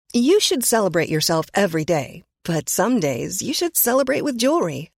You should celebrate yourself every day, but some days you should celebrate with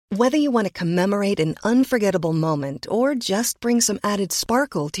jewelry. Whether you want to commemorate an unforgettable moment or just bring some added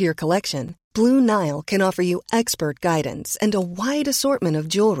sparkle to your collection, Blue Nile can offer you expert guidance and a wide assortment of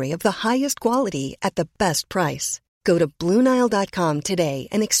jewelry of the highest quality at the best price. Go to BlueNile.com today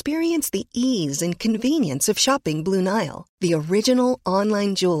and experience the ease and convenience of shopping Blue Nile, the original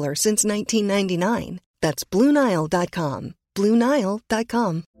online jeweler since 1999. That's BlueNile.com.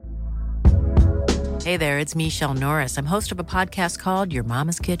 BlueNile.com. Hey there, it's Michelle Norris. I'm host of a podcast called Your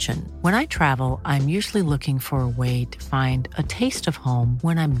Mama's Kitchen. When I travel, I'm usually looking for a way to find a taste of home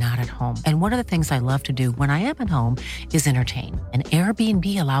when I'm not at home. And one of the things I love to do when I am at home is entertain. And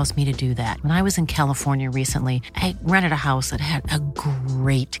Airbnb allows me to do that. When I was in California recently, I rented a house that had a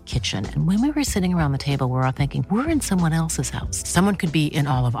great kitchen. And when we were sitting around the table, we were all thinking, we're in someone else's house. Someone could be in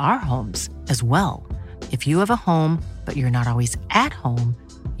all of our homes as well. If you have a home, but you're not always at home,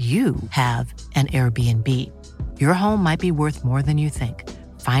 you have an Airbnb. Your home might be worth more than you think.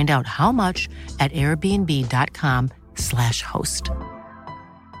 Find out how much at airbnb.com/host.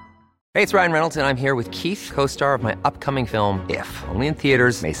 Hey, it's Ryan Reynolds, and I'm here with Keith, co-star of my upcoming film, If, only in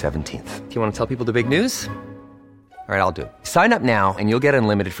theaters May 17th. Do you want to tell people the big news? All right, I'll do it. Sign up now and you'll get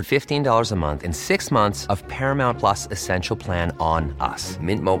unlimited for $15 a month and 6 months of Paramount Plus Essential Plan on us.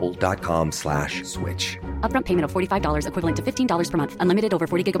 MintMobile.com/switch. Upfront payment of $45 equivalent to $15 per month. Unlimited over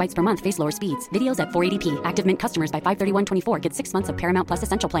 40 gigabytes per month. Face lower speeds. Videos at 480p. Active Mint customers by 531.24 get 6 months of Paramount Plus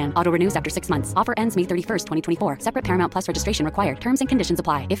Essential Plan. Auto renews after 6 months. Offer ends May 31st, 2024. Separate Paramount Plus registration required. Terms and conditions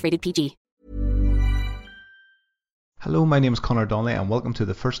apply if rated PG. Hello, my name is Conor Donnelly and welcome to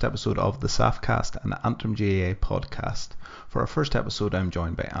the first episode of the SAFcast and the Antrim GAA podcast. For our first episode, I'm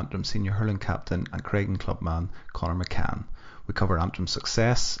joined by Antrim senior hurling captain and Creggan clubman Conor McCann. We cover Antrim's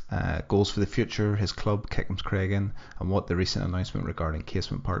success, goals for the future, his club Creggan, and what the recent announcement regarding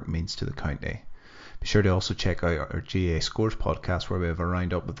Casement Park means to the county. Be sure to also check out our GAA Scores podcast where we have a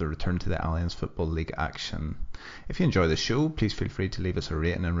roundup of the return to the Alliance Football League action. If you enjoy the show, please feel free to leave us a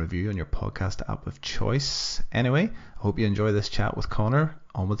rating and review on your podcast app of choice. Anyway, I hope you enjoy this chat with Conor.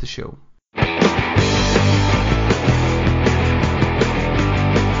 On with the show.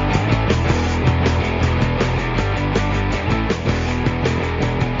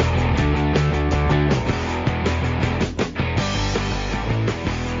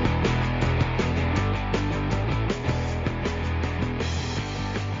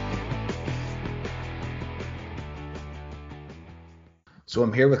 So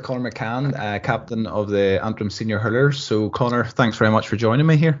I'm here with Conor McCann, captain of the Antrim Senior Hurlers. So Conor, thanks very much for joining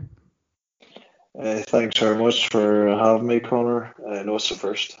me here. Thanks very much for having me, Conor. I know it's the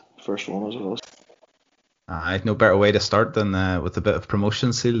first one as well. I had no better way to start than with a bit of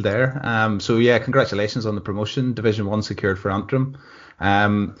promotion seal there. So yeah, congratulations on the promotion. Division 1 secured for Antrim.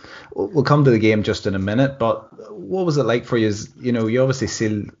 We'll come to the game just in a minute, but what was it like for you? You know, you obviously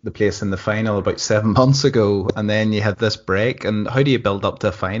sealed the place in the final about 7 months ago, and then you had this break. And how do you build up to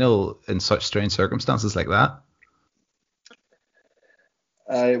a final in such strange circumstances like that?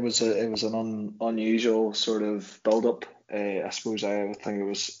 It was an unusual sort of build up. I suppose I would think it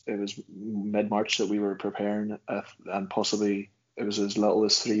was mid-March that we were preparing, and possibly it was as little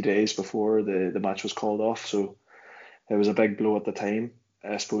as 3 days before the match was called off. So it was a big blow at the time.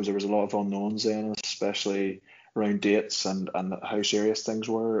 I suppose there was a lot of unknowns then, especially around dates and how serious things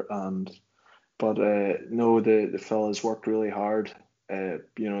were. But the fellas worked really hard. They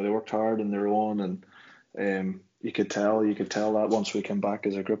worked hard on their own, and you could tell that once we came back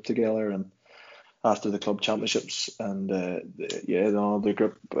as a group together and after the club championships. And the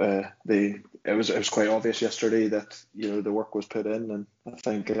group it was quite obvious yesterday that the work was put in, and I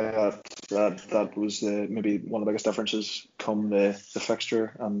think that was maybe one of the biggest differences come the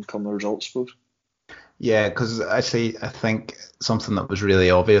fixture and come the results, I suppose. Yeah, because actually I think something that was really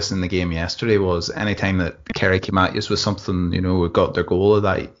obvious in the game yesterday was anytime that Kerry came at you with something, got their goal of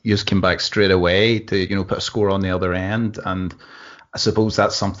that, you just came back straight away to put a score on the other end. And I suppose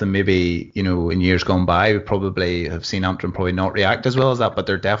that's something maybe, in years gone by, we probably have seen Antrim probably not react as well as that, but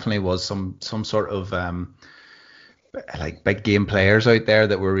there definitely was some sort of like big game players out there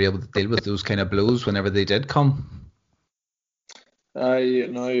that were able to deal with those kind of blows whenever they did come.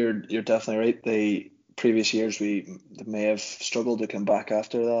 You're definitely right. The previous years they may have struggled to come back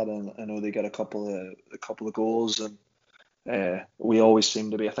after that, and I know they got a couple of goals, and we always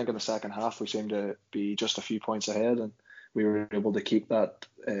seem to be. I think in the second half we seem to be just a few points ahead, and we were able to keep that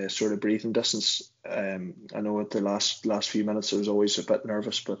sort of breathing distance. I know at the last few minutes I was always a bit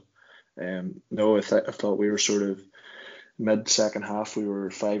nervous, but I thought we were sort of mid second half. We were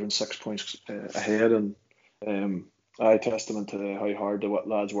 5 and 6 points ahead, and testament to how hard the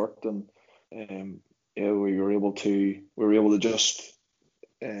lads worked, and we were able to just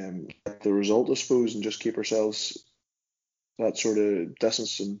get the result, I suppose, and just keep ourselves that sort of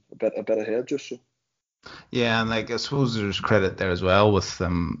distance and a bit ahead, just so. Yeah, and like I suppose there's credit there as well with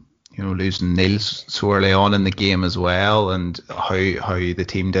losing Neil so early on in the game as well, and how the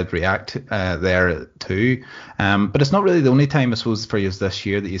team did react there too. But it's not really the only time, I suppose, for you this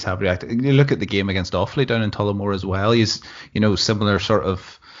year that you have reacted. You look at the game against Offaly down in Tullamore as well. Similar sort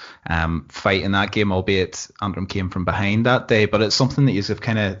of fight in that game, albeit Antrim came from behind that day. But it's something that you have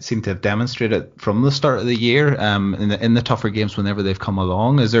kind of seemed to have demonstrated from the start of the year in the tougher games whenever they've come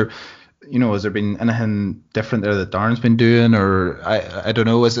along. Has there been anything different there that Darren's been doing, or I don't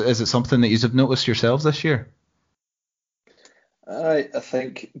know? Is it something that you have noticed yourselves this year? I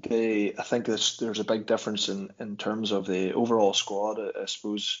think there's a big difference in terms of the overall squad. I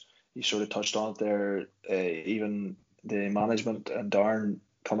suppose you sort of touched on it there. Even the management and Darren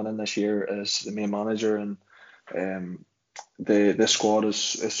coming in this year as the main manager, and the squad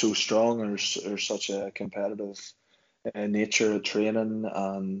is so strong. There's such a competitive nature of training,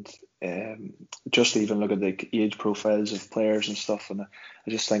 and just even look at the age profiles of players and stuff. And I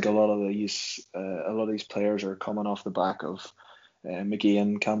just think a lot of these players are coming off the back of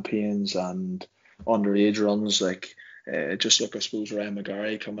McGeehan campaigns and underage runs. Like just look, I suppose, Ryan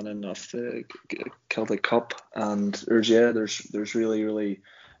McGarry coming in off the Celtic Cup, and there's really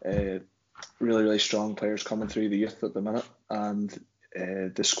strong players coming through the youth at the minute, and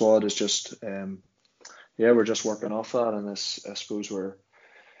the squad is just we're just working off that. And I suppose we're,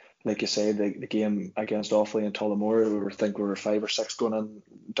 like you say, the game against Offaly and Tullamore, we were 5 or 6 going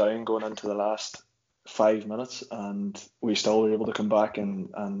into the last 5 minutes, and we still were able to come back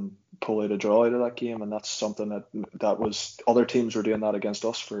and pull out a draw out of that game. And that's something that was, other teams were doing that against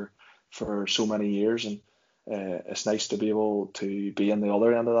us for so many years, and it's nice to be able to be in the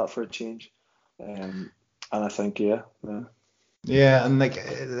other end of that for a change. And I think and like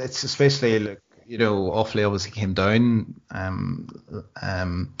it's especially like, Offaly obviously came down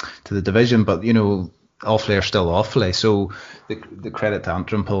to the division, but Offaly are still Offaly, so the credit to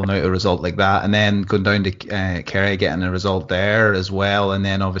Antrim pulling out a result like that, and then going down to Kerry, getting a result there as well, and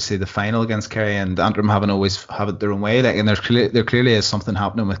then obviously the final against Kerry, and Antrim haven't always have it their own way, like, and there clearly is something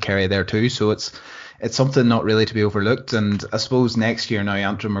happening with Kerry there too, so it's something not really to be overlooked. And I suppose next year now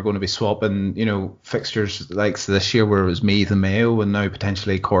Antrim are going to be swapping, fixtures like this year where it was Meath and Mayo, and now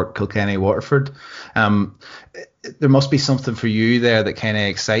potentially Cork, Kilkenny, Waterford. There must be something for you there that kind of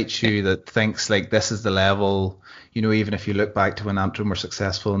excites you, that thinks like this is the level, even if you look back to when Antrim were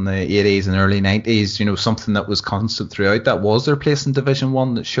successful in the 80s and early 90s, something that was constant throughout, that was their place in Division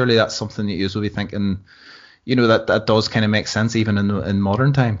 1. That surely that's something that you will be thinking, that does kind of make sense even in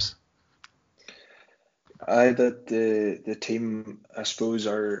modern times. That the team, I suppose,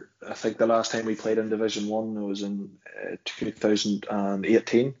 I think the last time we played in Division 1 was in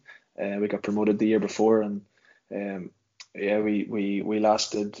 2018. We got promoted the year before, and we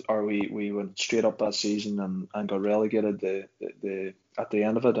lasted, or we went straight up that season and got relegated at the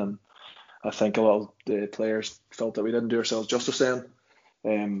end of it. And I think a lot of the players felt that we didn't do ourselves justice then.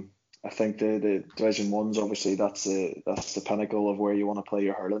 I think the Division 1's obviously that's the pinnacle of where you want to play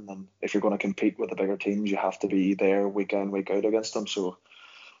your hurling, and if you're going to compete with the bigger teams, you have to be there week in, week out against them. So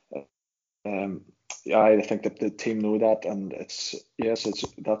I think that the team know that, and that's I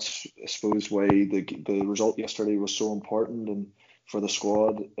suppose why the result yesterday was so important, and for the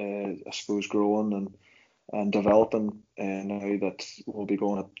squad, I suppose, growing and developing, now that we'll be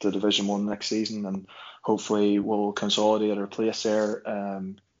going up to Division 1 next season, and hopefully we'll consolidate our place there.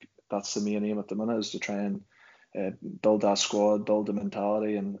 That's the main aim at the minute, is to try and build that squad, build the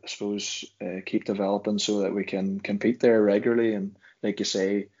mentality, and I suppose keep developing so that we can compete there regularly. And like you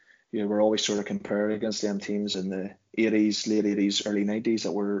say, we're always sort of compared against them teams in the 80s, late 80s, early 90s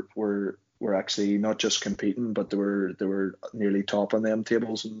that were actually not just competing, but they were nearly top on them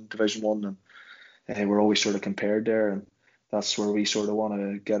tables in Division 1, and we're always sort of compared there, and that's where we sort of want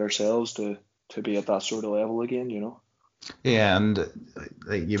to get ourselves to be at that sort of level again, Yeah, and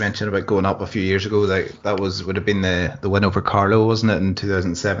like you mentioned about going up a few years ago, that would have been the win over Carlow, wasn't it, in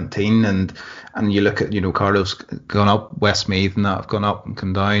 2017? And you look at Carlow's gone up, Westmeath and that have gone up and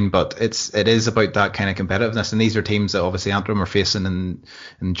come down, but it is about that kind of competitiveness, and these are teams that obviously Antrim are facing in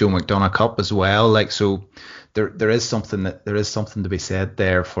Joe McDonagh Cup as well. Like, so there is something to be said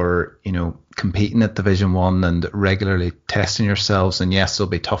there for competing at Division 1 and regularly testing yourselves. And yes, there'll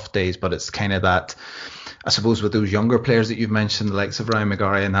be tough days, but it's kind of that, I suppose, with those younger players that you've mentioned, the likes of Ryan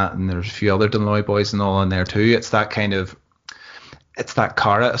McGarry and there's a few other Dunloy boys and all in there too. It's that kind of, it's that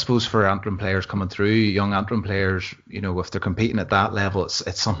carrot, I suppose, for Antrim players coming through, young Antrim players. If they're competing at that level,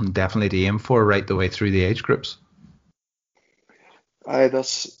 it's something definitely to aim for right the way through the age groups.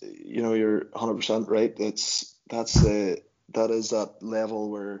 That's you're 100% right. That is that level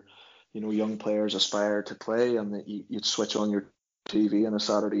where young players aspire to play, and that you'd switch on your TV on a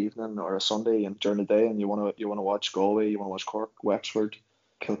Saturday evening or a Sunday and during the day, and you want to watch Galway, you want to watch Cork, Wexford,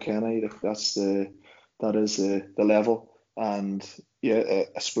 Kilkenny. That is the level. And yeah,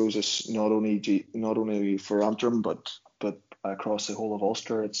 I suppose it's not only for Antrim, but across the whole of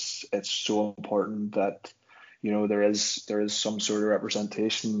Ulster. It's so important that there is some sort of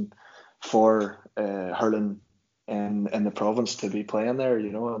representation for hurling in the province to be playing there.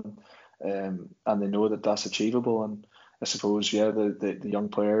 And they know that that's achievable. And I suppose the young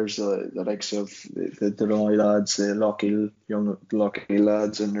players, the likes of the Roy lads, the young Lockheed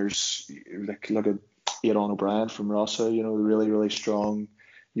lads, and there's look at Aidan O'Brien from Rossa, really, really strong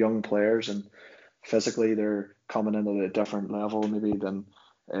young players, and physically they're coming in at a different level maybe than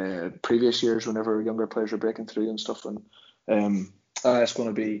previous years whenever younger players are breaking through and stuff. And it's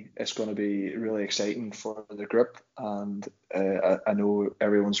going to be really exciting for the group, and I know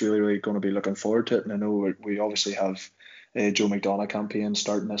everyone's really, really going to be looking forward to it. And I know we obviously have Joe McDonough campaign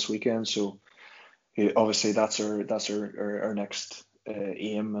starting this weekend, so obviously that's our next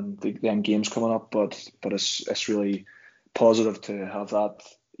aim, and the end games coming up. But it's really positive to have that.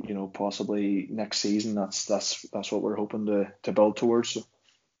 Possibly next season. That's what we're hoping to build towards. So.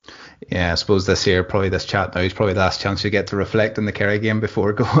 Yeah, I suppose this year, probably this chat now is probably the last chance you get to reflect on the Kerry game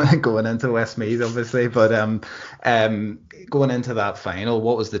before going into Westmeath, obviously. But going into that final,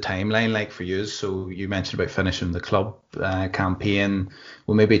 what was the timeline like for you? So you mentioned about finishing the club campaign.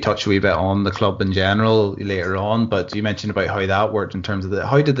 We'll maybe touch a wee bit on the club in general later on, but you mentioned about how that worked in terms of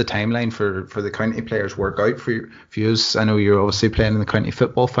how did the timeline for the county players work out for you? I know you're obviously playing in the county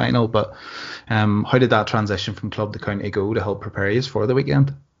football final, but how did that transition from club to county go to help prepare you for the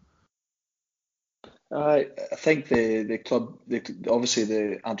weekend? I think the club, obviously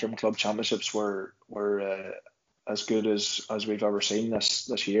the Antrim Club Championships were as good as we've ever seen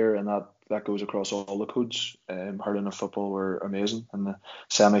this year, and that goes across all the codes. Hurling and football were amazing, and the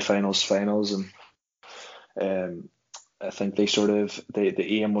semi-finals, finals, and I think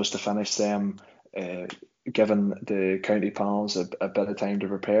the aim was to finish them, giving the county panels a bit of time to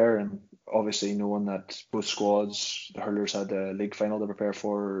prepare, and obviously knowing that both squads, the hurlers had a league final to prepare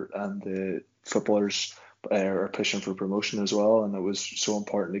for, and the footballers are pushing for promotion as well, and it was so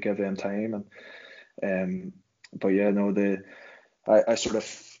important to give them time. And but yeah, no, I sort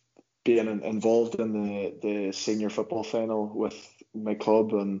of being involved in the senior football final with my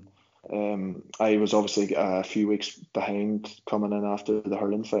club, and I was obviously a few weeks behind coming in after the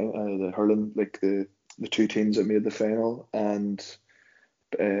hurling like the two teams that made the final, and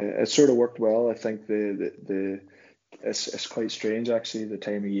it sort of worked well. I think it's quite strange actually, the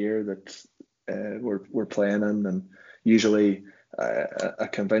time of year that we're playing in, and usually a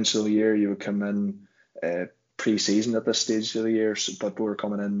conventional year you would come in pre-season at this stage of the year, but we're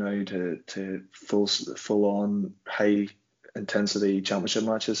coming in now to full on high intensity championship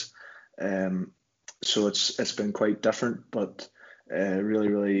matches. So it's been quite different, but really,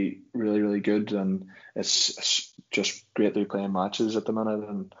 really, really, really good, and it's just great to be playing matches at the minute.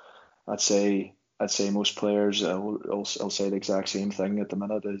 And I'd say most players will say the exact same thing at the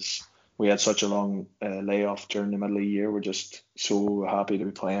minute. Is we had such a long layoff during the middle of the year. We're just so happy to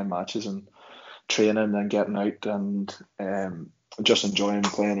be playing matches and training and getting out and just enjoying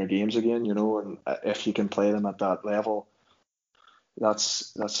playing our games again. And if you can play them at that level,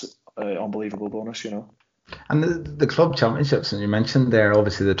 that's an unbelievable bonus. And the club championships, and you mentioned there,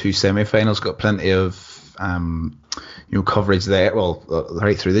 obviously the two semi-finals got plenty of coverage there. Well,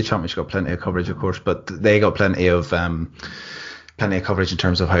 right through the championship got plenty of coverage, of course, but they got plenty of coverage in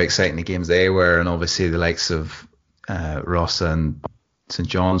terms of how exciting the games they were, and obviously the likes of Rossa and St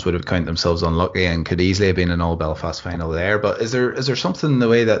John's would have counted themselves unlucky and could easily have been an all Belfast final there. But is there something in the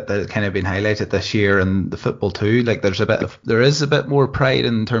way that kind of been highlighted this year in the football too? Like there is a bit more pride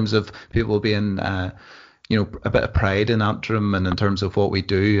in terms of people being a bit of pride in Antrim and in terms of what we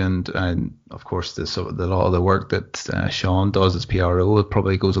do, and of course the lot of the work that Sean does as PRO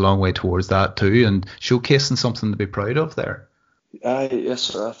probably goes a long way towards that too, and showcasing something to be proud of there.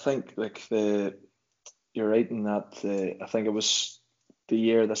 Yes, I think you're right in that. I think it was the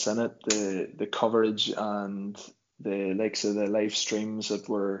year that's in it, the coverage and the likes of the live streams that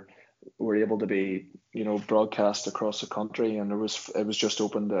were able to be broadcast across the country, and it was just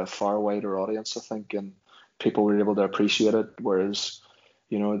open to a far wider audience, I think, and people were able to appreciate it. Whereas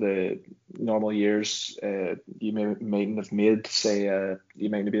the normal years, you mightn't have made, say, you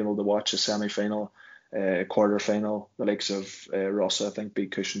mightn't be able to watch a semi-final, quarter-final. The likes of Rossa, I think,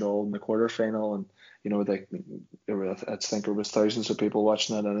 beat Cushendall in the quarter-final, and I think there was thousands of people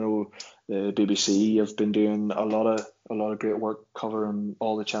watching it. I know the BBC have been doing a lot of great work covering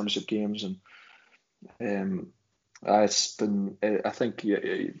all the championship games, and it's been, I think,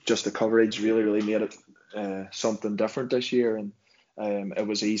 just the coverage really made it something different this year, and it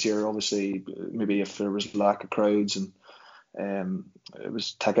was easier, obviously, maybe if there was lack of crowds, and it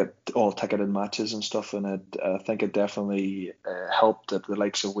was ticketed matches and stuff, and I think it definitely helped that the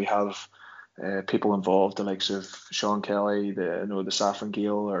likes of we have people involved, the likes of Sean Kelly, the Saffron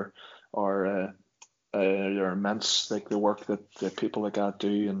Gale, or they're immense, like the work that the people like that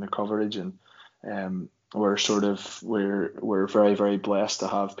do and the coverage, and we're very, very blessed to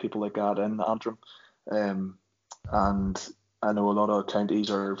have people like that in Antrim, and I know a lot of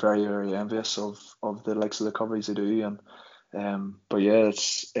counties are very, very envious of the likes of the coverage they do, and but yeah,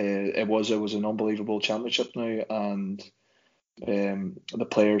 it was an unbelievable championship now, and the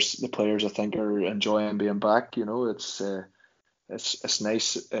players I think are enjoying being back. It's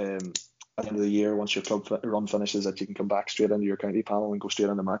nice at the end of the year, once your club run finishes, that you can come back straight into your county panel and go straight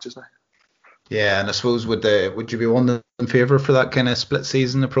into matches now. Yeah, and I suppose would you be one in favour for that kind of split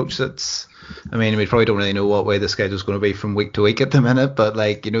season approach? We probably don't really know what way the schedule's going to be from week to week at the minute, but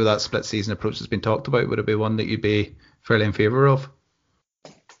that split season approach that's been talked about, would it be one that you'd be fairly in favour of?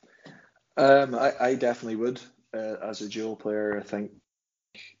 I definitely would. As a dual player, I think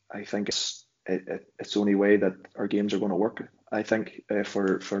it's the only way that our games are going to work. I think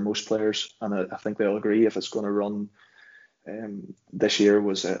for most players, and I think they'll agree, if it's going to run. This year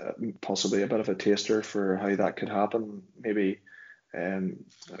was possibly a bit of a taster for how that could happen. Maybe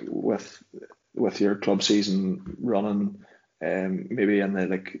with your club season running, maybe in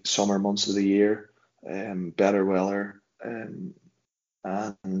the summer months of the year, better weather, and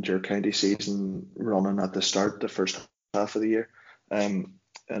your county season running at the first half of the year, and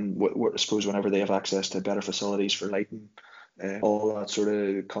I suppose whenever they have access to better facilities for lighting, all that sort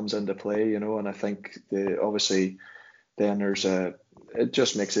of comes into play, and I think obviously. Then it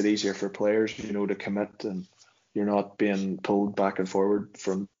just makes it easier for players, to commit, and you're not being pulled back and forward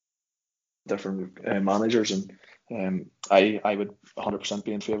from different managers. And I would 100%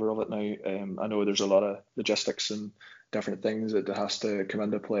 be in favour of it now. I know there's a lot of logistics and different things that has to come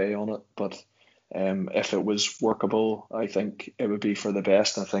into play on it, but if it was workable, I think it would be for the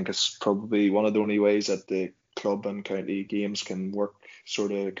best. I think it's probably one of the only ways that the club and county games can work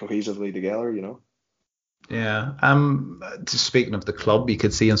sort of cohesively together, Yeah. Just speaking of the club, you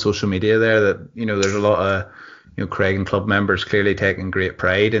could see on social media there that there's a lot of Creggan club members clearly taking great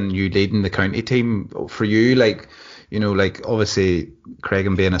pride in you leading the county team. For you, obviously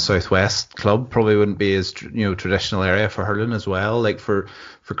Creggan being a southwest club probably wouldn't be as traditional area for hurling as well. Like for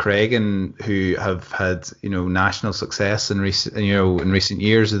Creggan, who have had national success in recent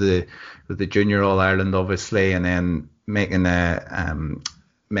years with the Junior All Ireland, obviously, and then making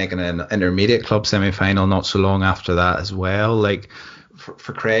an intermediate club semi-final not so long after that as well. Like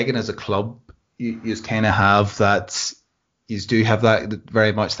for Creggan as a club, you kind of have that. You do have that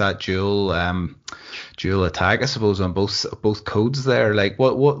very much that dual attack, I suppose, on both codes there. Like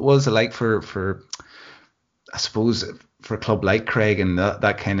what was it like for I suppose for a club like Creggan,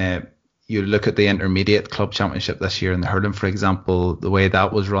 that kind of, you look at the intermediate club championship this year in the hurling, for example, the way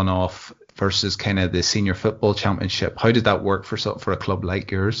that was run off versus kind of the senior football championship. How did that work for a club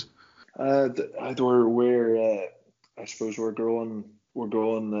like yours? I suppose we're growing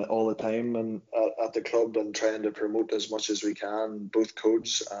all the time, and at the club, and trying to promote as much as we can, both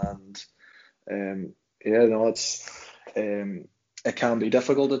codes, and it's it can be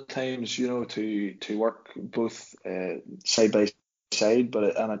difficult at times, to work both side by side, but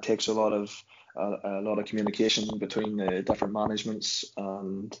it takes a lot of communication between the different managements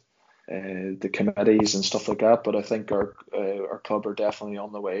and the committees and stuff like that. But I think our club are definitely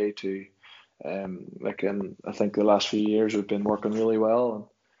on the way to, and I think the last few years we've been working really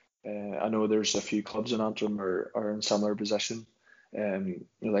well. And I know there's a few clubs in Antrim are in similar position. I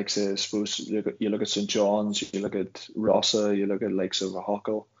suppose you look at St John's, you look at Rossa, you look at likes of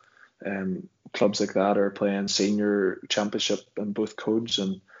Huckle, clubs like that are playing senior championship in both codes,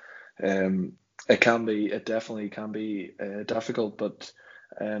 and it definitely can be difficult, but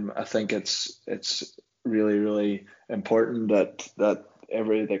I think it's really, really important that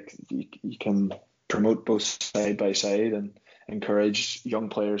you can promote both side by side and encourage young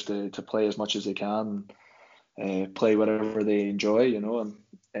players to play as much as they can, play whatever they enjoy,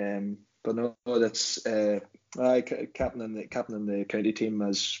 but no, that's Captaining the county team,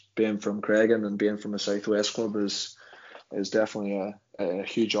 as being from Creggan and being from a Southwest club, is definitely a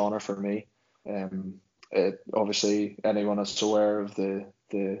huge honour for me. Obviously, anyone that's aware of the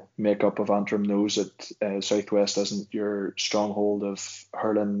makeup of Antrim knows that Southwest isn't your stronghold of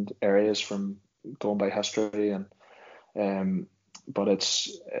hurling areas from going by history, and but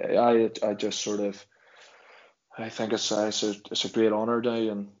I just sort of, I think it's a great honour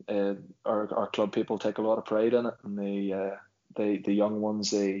now, and our club people take a lot of pride in it, and the young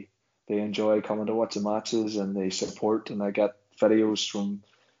ones, they enjoy coming to watch the matches, and they support, and I get videos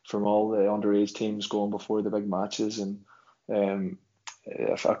from all the underage teams going before the big matches, and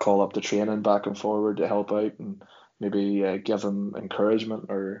if I call up the training back and forward to help out and maybe give them encouragement,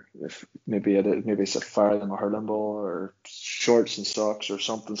 or if maybe it's a fire them a hurling ball or shorts and socks or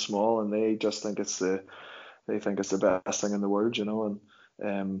something small, and they just think it's the best thing in the world,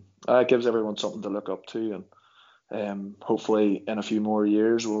 and it gives everyone something to look up to, and hopefully in a few more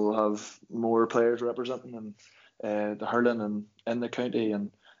years we'll have more players representing and the hurling and in the county,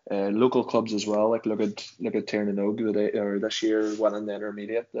 and local clubs as well. Like look at Tiernanog or this year winning the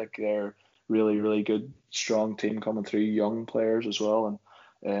intermediate. Like they're really good, strong team coming through, young players as well,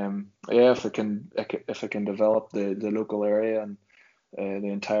 and if it can develop the local area and the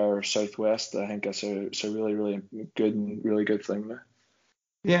entire Southwest, I think it's a really good thing there.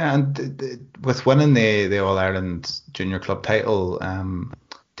 Yeah, and with winning the All Ireland Junior Club title,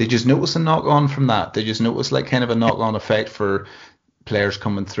 did you notice a knock on from that? Did you notice like kind of a knock on effect for players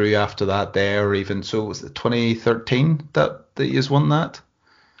coming through after that there, or even so? Was it 2013 that you won that?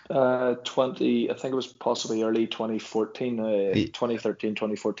 I think it was possibly early 2014,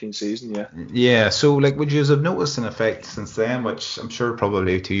 2013-2014 season, yeah. Yeah, so like would you have noticed an effect since then, which I'm sure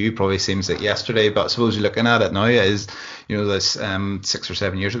probably to you probably seems like yesterday, but I suppose you're looking at it now is, this 6 or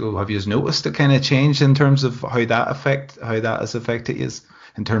 7 years ago, have you noticed a kind of change in terms of how that has affected you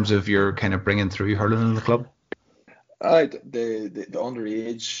in terms of your kind of bringing through hurling in the club? The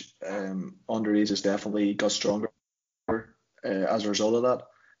underage has definitely got stronger as a result of that.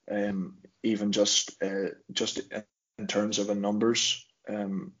 Even just in terms of in numbers,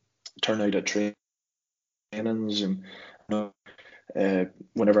 turnout at trainings, and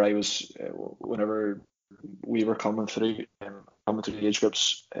whenever we were coming through the age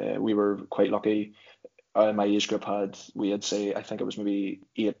groups, we were quite lucky. My age group we had say I think it was maybe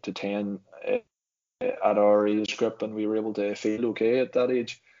 8 to 10 at our age group, and we were able to feel okay at that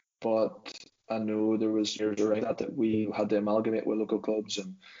age. But I know there was years around that we had to amalgamate with local clubs,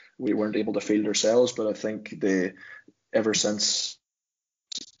 and we weren't able to field ourselves. But I think ever since,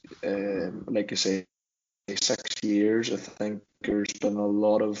 like you say, 6 years, I think there's been a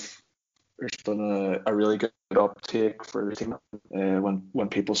really good uptake for the team. When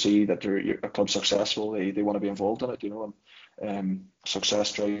people see that a club's successful, they want to be involved in it, and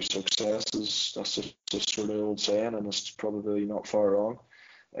success drives success that's just sort of old saying, and it's probably not far wrong.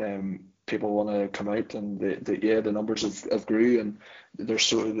 People want to come out, and the numbers have grew, and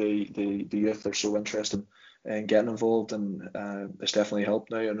the youth are so interested in getting involved, and it's definitely helped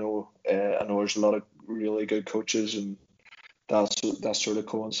now. I know there's a lot of really good coaches, and that's sort of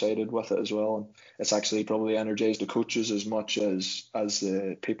coincided with it as well, and it's actually probably energized the coaches as much as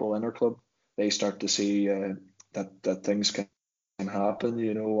the people in our club. They start to see that things can happen,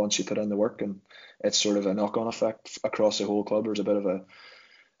 once you put in the work, and it's sort of a knock-on effect across the whole club. There's a bit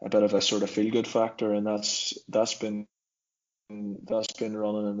of a sort of feel-good factor, and that's been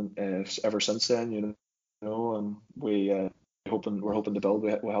running ever since then, and we're hoping to build.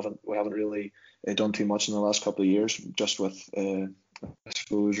 We haven't really done too much in the last couple of years, just with I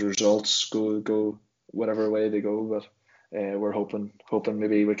suppose results go whatever way they go, but we're hoping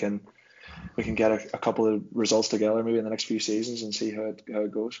maybe we can get a couple of results together maybe in the next few seasons and see how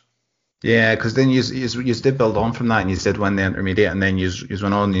it goes. Yeah, because then you did build on from that, and you did win the intermediate, and then you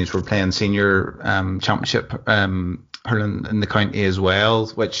went on and you were playing senior championship hurling in the county as well,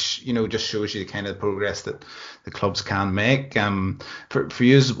 which just shows you the kind of progress that the clubs can make. For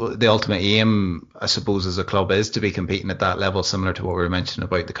you, the ultimate aim, I suppose, as a club is to be competing at that level, similar to what we were mentioning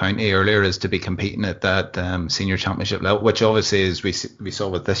about the county earlier, is to be competing at that senior championship level, which obviously, as we saw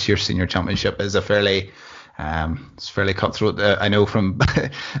with this year's senior championship, is a fairly it's fairly cutthroat. I know from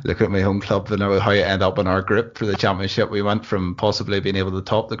looking at my home club and how you end up in our group for the championship, we went from possibly being able to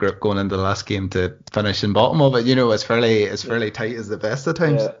top the group going into the last game to finishing bottom of it. It's fairly tight as the best at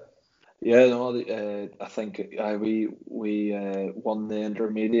times. Yeah, no, I think we won the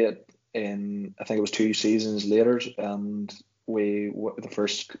intermediate in, I think it was 2 seasons later, and the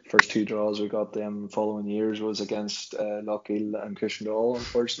first 2 draws we got them following years was against Lockheed and Cushendall,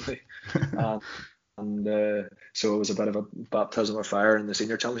 unfortunately. so it was a bit of a baptism of fire in the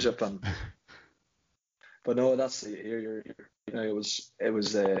senior championship. But no, that's it was.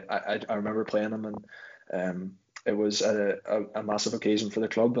 I remember playing them, and it was a massive occasion for the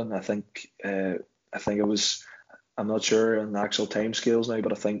club, and I think it was. I'm not sure in the actual time scales now,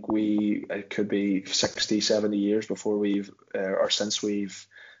 but I think it could be 60, 70 years before or since we've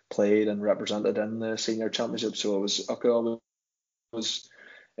played and represented in the senior championship. So it was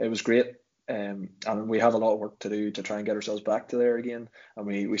great. And we have a lot of work to do to try and get ourselves back to there again, and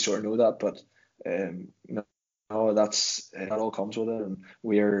we sort of know that. But no, that all comes with it, and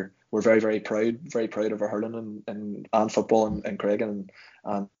we're very, very proud of our hurling and football and Creggan,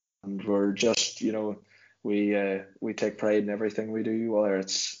 and we're just we take pride in everything we do, whether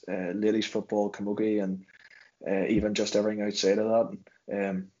it's ladies football, camogie, and even just everything outside of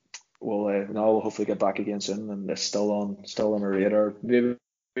that. We'll hopefully get back again soon, and it's still on our radar. Maybe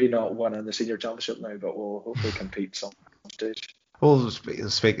not winning the senior championship now, but we'll hopefully compete some stage. Well,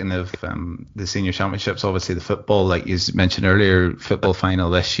 speaking of the senior championships, obviously the football, like you mentioned earlier, football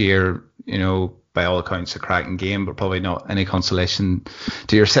final this year, by all accounts a cracking game, but probably not any consolation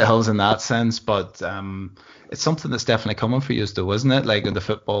to yourselves in that sense. But it's something that's definitely coming for you, though, isn't it? Like in the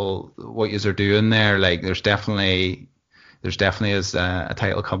football, what you are doing there, like there's definitely is a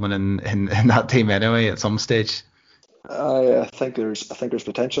title coming in that team anyway at some stage. I think there's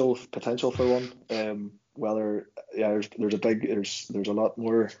potential for one. There's a lot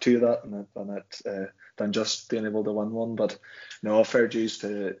more to that than just being able to win one. But no, fair dues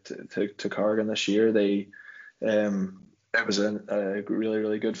to Creggan this year. It was a really,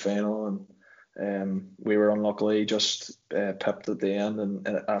 really good final, and we were unluckily just pipped at the end and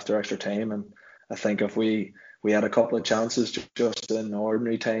after extra time. And I think if we had a couple of chances just in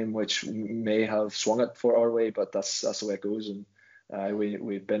ordinary time, which may have swung it for our way, but that's the way it goes. And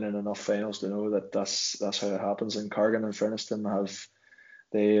we've been in enough finals to know that that's how it happens. And Creggan, in fairness to them,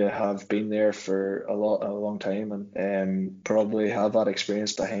 they have been there for a long time, and probably have that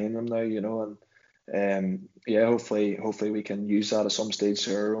experience behind them now, and hopefully we can use that at some stage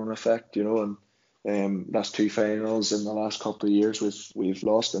to our own effect, and that's 2 finals in the last couple of years we've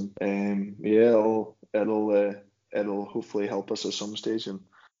lost, and it'll hopefully help us at some stage. And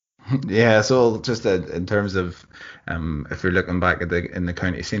yeah, so just in terms of if you're looking back at in the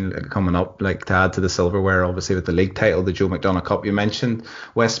county scene coming up, like to add to the silverware, obviously with the league title, the Joe McDonagh Cup, you mentioned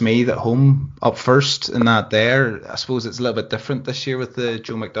Westmeath at home up first in that there. I suppose it's a little bit different this year with the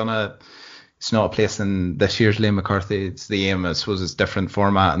Joe McDonagh. It's not a place in this year's Liam McCarthy. It's the aim. I suppose it's different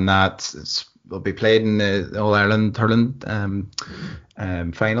format, and that will be played in the All Ireland hurling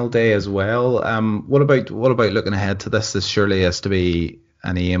final day as well. What about looking ahead to this? This surely has to be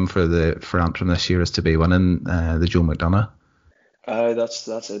an aim for Antrim this year, is to be winning the Joe McDonagh.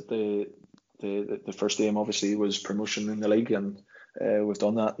 That's it. The first aim obviously was promotion in the league, and we've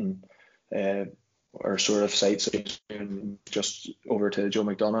done that, and our sort of sights just over to Joe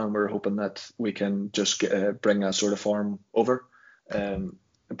McDonagh, and we're hoping that we can just bring a sort of form over,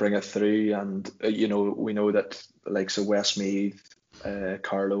 bring it through, and we know that the likes of Westmeath,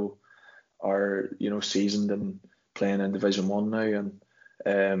 Carlow are seasoned and playing in Division 1 now, and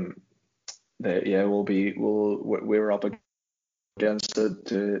we're up against it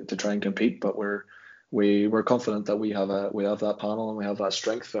to try and compete, but we're confident that we have that panel and we have that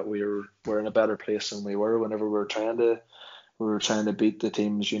strength, that we're in a better place than we were whenever we were trying to beat the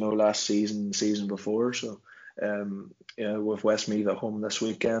teams last season before. So with Westmeath at home this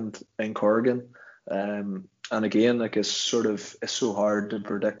weekend in Creggan, and again, like it's so hard to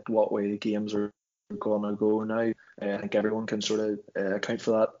predict what way the games are gonna go now. I think everyone can sort of account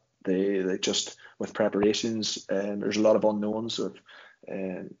for that. They just with preparations, there's a lot of unknowns of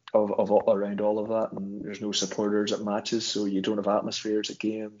around all of that, and there's no supporters at matches, so you don't have atmospheres at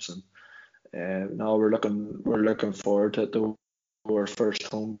games. And now we're looking forward to it, though. Our first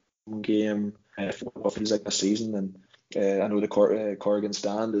home game what feels like a season, and I know the Creggan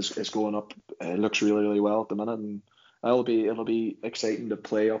stand is going up. It looks really, really well at the minute, and it'll be exciting to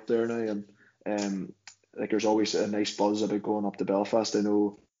play up there now. And like there's always a nice buzz about going up to Belfast. I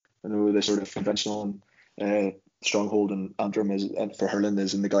know the sort of conventional and stronghold in Antrim and for hurling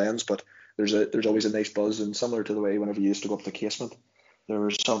is in the Glens, but there's always a nice buzz, and similar to the way whenever you used to go up to Casement, there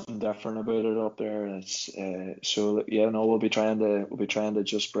was something different about it up there. It's we'll be trying to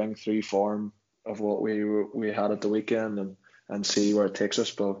just bring through form of what we had at the weekend and see where it takes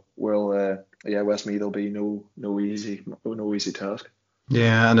us. But Westmeath will be no easy task.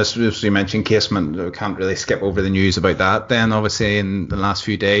 Yeah, and as you mentioned, Casement, we can't really skip over the news about that then, obviously, in the last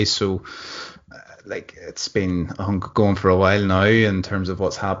few days. So like it's been going for a while now in terms of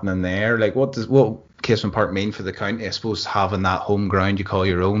what's happening there. Like what Casement Park mean for the county? I suppose having that home ground you call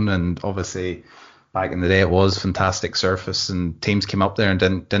your own, and obviously back in the day it was fantastic surface, and teams came up there and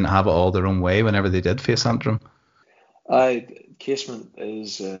didn't have it all their own way whenever they did face Antrim. Casement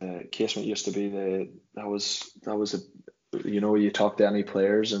used to be that was you talk to any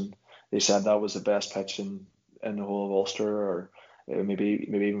players and they said that was the best pitch in the whole of Ulster, or maybe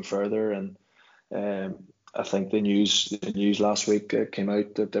even further. And I think the news last week came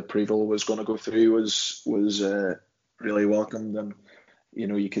out that the Preval was going to go through was really welcomed, and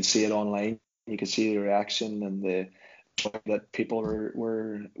you could see it online. You could see the reaction and the that people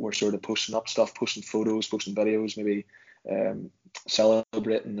were sort of posting up stuff, posting photos, posting videos, maybe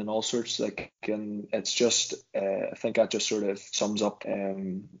celebrating and all sorts. And it's just I think that just sort of sums up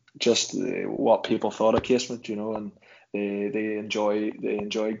just what people thought of Casement, and they enjoy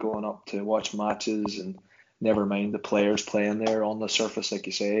going up to watch matches, and never mind the players playing there on the surface, like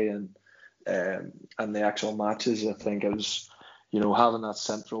you say, and the actual matches. I think it was having that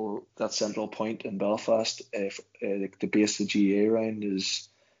central point in Belfast, the base of the GA round is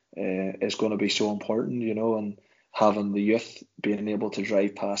going to be so important, and having the youth being able to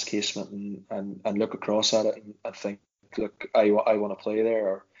drive past Casement and look across at it and think, look, I want to play there,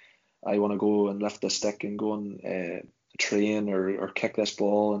 or I want to go and lift the stick and go and train or kick this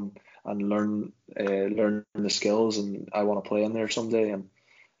ball and learn the skills, and I want to play in there someday.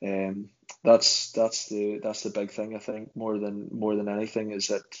 And that's the big thing, I think, more than anything, is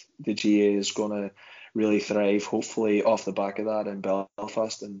that the GA is going to really thrive, hopefully, off the back of that in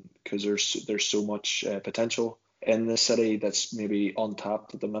Belfast, and because there's so much potential in the city that's maybe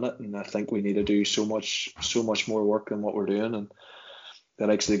untapped at the minute, and I think we need to do so much more work than what we're doing. And the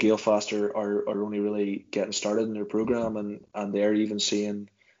likes of the Gaelfast are only really getting started in their program, and they're even seeing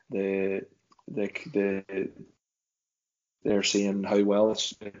they're seeing how well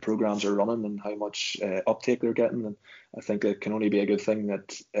the programs are running and how much uptake they're getting. And I think it can only be a good thing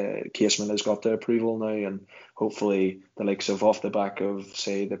that Casement has got the approval now, and hopefully the likes of, off the back of,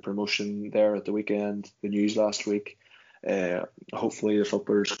 say, the promotion there at the weekend, the news last week, hopefully the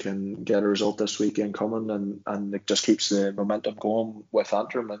footballers can get a result this weekend coming, and it just keeps the momentum going with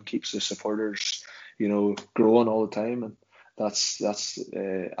Antrim and keeps the supporters growing all the time. And that's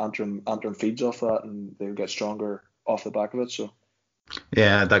Antrim feeds off that, and they'll get stronger off the back of it. So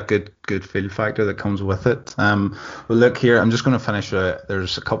yeah, that good feel factor that comes with it. Well, look here, I'm just going to finish.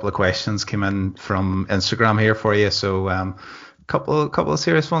 There's a couple of questions came in from Instagram here for you. So couple of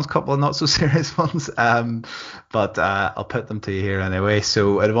serious ones, couple of not so serious ones. But I'll put them to you here anyway.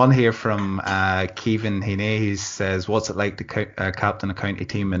 So I had one here from Kevin Heaney. He says, "What's it like to captain a county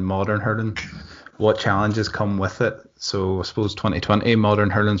team in modern hurling? What challenges come with it?" So I suppose 2020 modern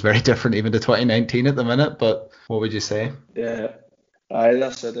hurling's very different even to 2019 at the minute, but what would you say? Yeah,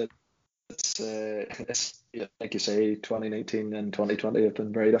 that's it. It's like you say, 2019 and 2020 have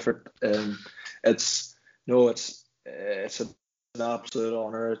been very different. It's an absolute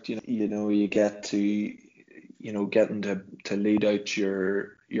honour. You get to getting to lead out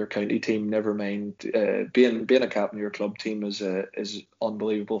your county team. Never mind being a captain of your club team is an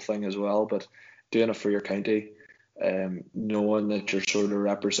unbelievable thing as well. But doing it for your county, knowing that you're sort of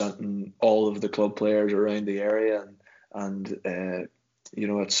representing all of the club players around the area, and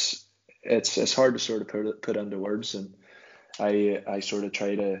it's hard to sort of put into words. And I sort of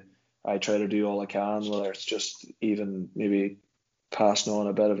try to do all I can, whether it's just even maybe passing on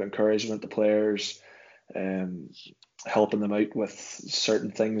a bit of encouragement to players, helping them out with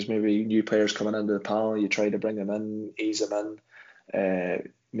certain things. Maybe new players coming into the panel, you try to bring them in, ease them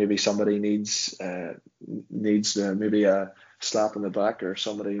in. Maybe somebody needs maybe a slap in the back, or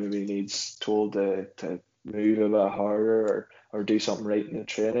somebody maybe needs told to move a bit harder or do something right in the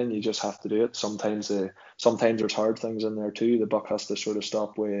training. You just have to do it. Sometimes there's hard things in there too. The buck has to sort of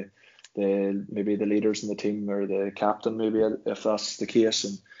stop with maybe the leaders in the team, or the captain, maybe, if that's the case.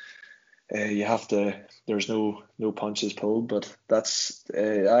 And you have to. There's no punches pulled, but that's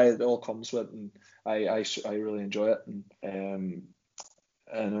it all comes with it, and I really enjoy it. And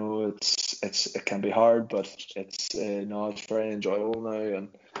I know it can be hard, but it's very enjoyable now. And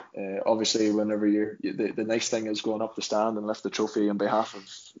obviously, whenever the nice thing is going up the stand and lift the trophy on behalf of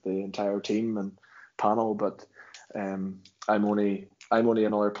the entire team and panel. But I'm only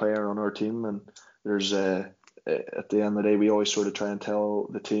another player on our team, and there's at the end of the day, we always sort of try and tell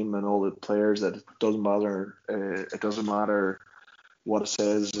the team and all the players that it doesn't matter. It doesn't matter what it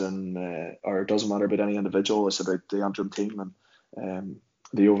says, or it doesn't matter about any individual. It's about the Antrim team and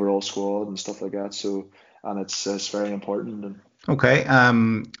the overall squad and stuff like that. So, and it's very important. And okay.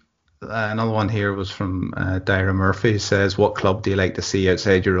 Another one here was from Dyra Murphy, who says, what club do you like to see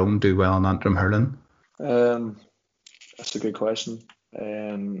outside your own do well in Antrim hurling? That's a good question.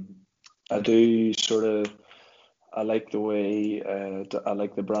 I do sort of, I like the way, I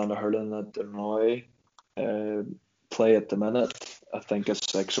like the brand of hurling that Illinois play at the minute. I think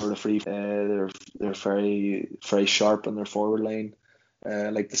it's like sort of free. They're very, very sharp in their forward line. I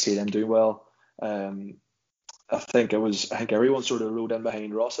like to see them do well. I think everyone sort of rode in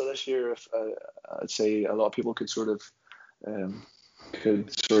behind Rossa this year. I'd say a lot of people could sort of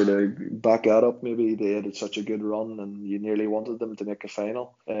back that up. Maybe they had such a good run and you nearly wanted them to make a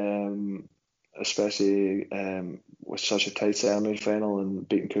final, especially with such a tight semi-final and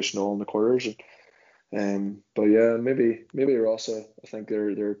beating Cushnall in the quarters. But yeah, maybe Rossa. I think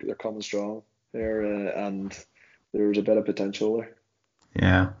they're coming strong there, and there's a bit of potential there.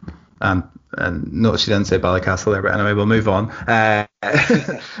 Yeah. And notice you didn't say Ballycastle there, but anyway, we'll move on.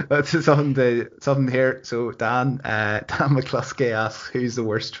 That's something here. So Dan McCluskey asks, who's the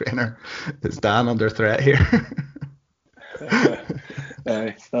worst trainer? Is Dan under threat here?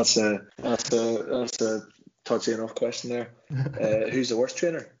 That's a touchy enough question there. Who's the worst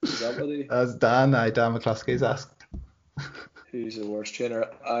trainer? Is that what he? As Dan McCluskey's asked. Who's the worst trainer?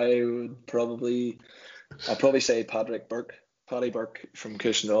 I'd probably say Paddy Burke from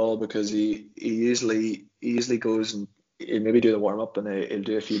Cushnall, because he usually goes and he'll maybe do the warm up and he'll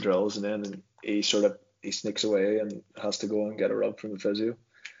do a few drills, and then he sneaks away and has to go and get a rub from the physio.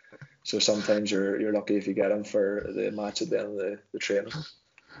 So sometimes you're lucky if you get him for the match at the end of the training.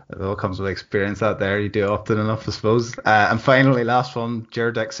 It all comes with experience out there. You do often enough, I suppose. And finally, last one,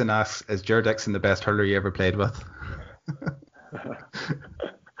 Ger Dixon asks, is Ger Dixon the best hurler you ever played with?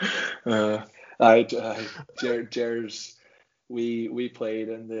 Ger's. We played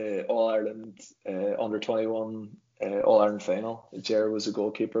in the All Ireland under 21 All Ireland final. Ger was a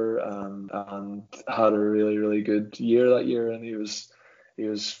goalkeeper and had a really, really good year that year, and he was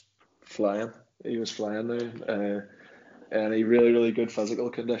flying. He was flying now, and he really, really good physical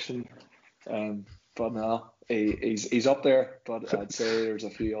condition. But no, he's up there. But I'd say there's a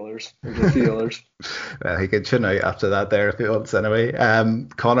few others. Well, he could tune out after that there if he wants anyway.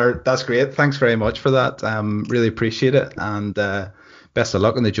 Conor, that's great. Thanks very much for that. Really appreciate it, and best of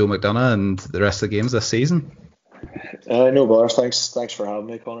luck in the Joe McDonagh and the rest of the games this season. No bother. Thanks for having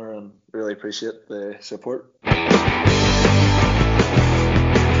me, Conor, and really appreciate the support.